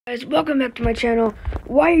Guys, welcome back to my channel.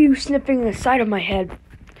 Why are you sniffing the side of my head?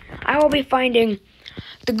 I will be finding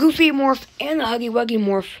the Goofy Morph and the Huggy Wuggy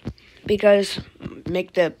Morph because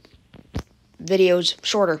make the videos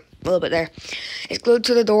shorter a little bit there. It's glued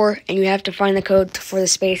to the door and you have to find the code for the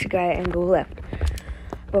space guy and go left.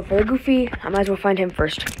 But for the Goofy, I might as well find him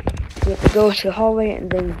first. You have to go to the hallway and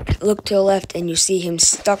then look to the left and you see him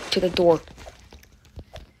stuck to the door.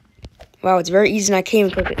 Wow, it's very easy and I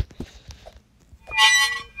can't even click it.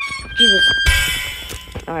 Jesus.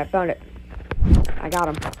 Alright, found it. I got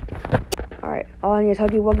him. Alright, all I need is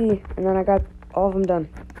Huggy Wuggy, and then I got all of them done.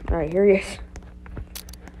 Alright, here he is.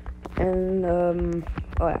 And,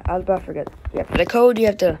 oh yeah, I was about to forget. Yeah, for the code, you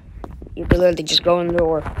have to literally just go in the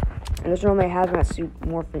door. And there's normally a hazmat suit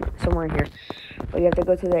morphing somewhere in here. But you have to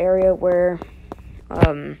go to the area where,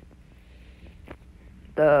 I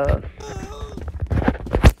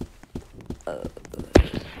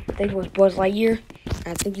think it was Buzz Lightyear.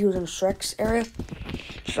 I think he was in Shrek's area,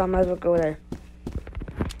 so I might as well go there.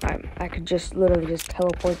 I could just literally just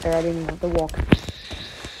teleport there. I didn't even have to walk.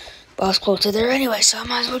 But I was close to there anyway, so I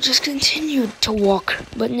might as well just continue to walk.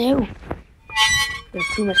 But no, there's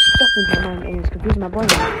too much stuff in here now, and it's confusing my brain.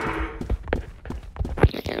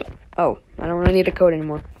 Oh, I don't really need a code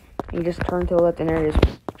anymore. You just turn to the left, and there it is.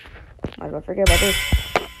 Might as well forget about this.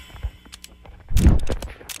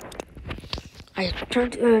 I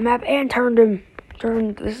turned the map and turned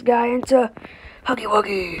this guy into Huggy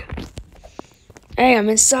Wuggy. Hey, I'm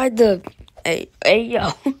inside the... Hey,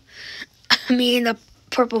 yo. Me and the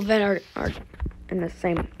purple vent are in the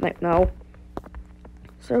same... Like, no.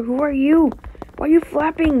 Sir, who are you? Why are you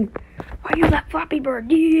flapping? Why are you that flappy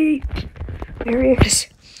bird? Yee. There he is.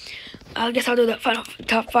 I guess I'll do the final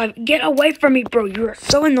top 5. Get away from me, bro. You're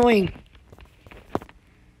so annoying.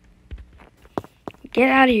 Get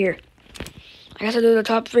out of here. I guess I'll do the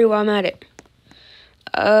top 3 while I'm at it.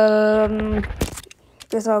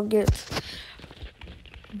 Guess I'll get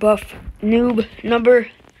Buff Noob number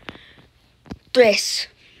 3.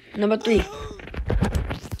 Number 3.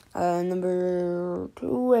 Number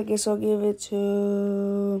 2, I guess I'll give it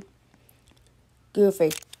to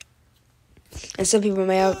Goofy. And some people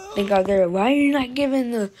may think out there, why are you not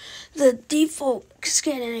giving the default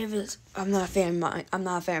skin any of this? I'm not a fan of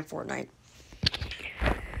Fortnite.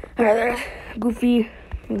 Alright, there's Goofy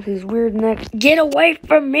with his weird neck. Get away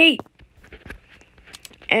from me!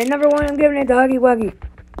 And number 1, I'm giving it to Huggy Wuggy.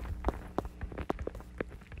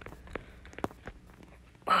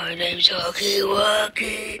 My name's Huggy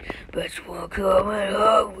Wuggy. Best one coming,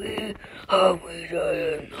 Huggy.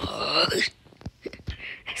 Huggy.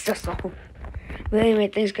 That's the song. But anyway,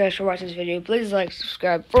 thanks guys for watching this video. Please like,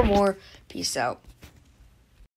 subscribe for more. Peace out.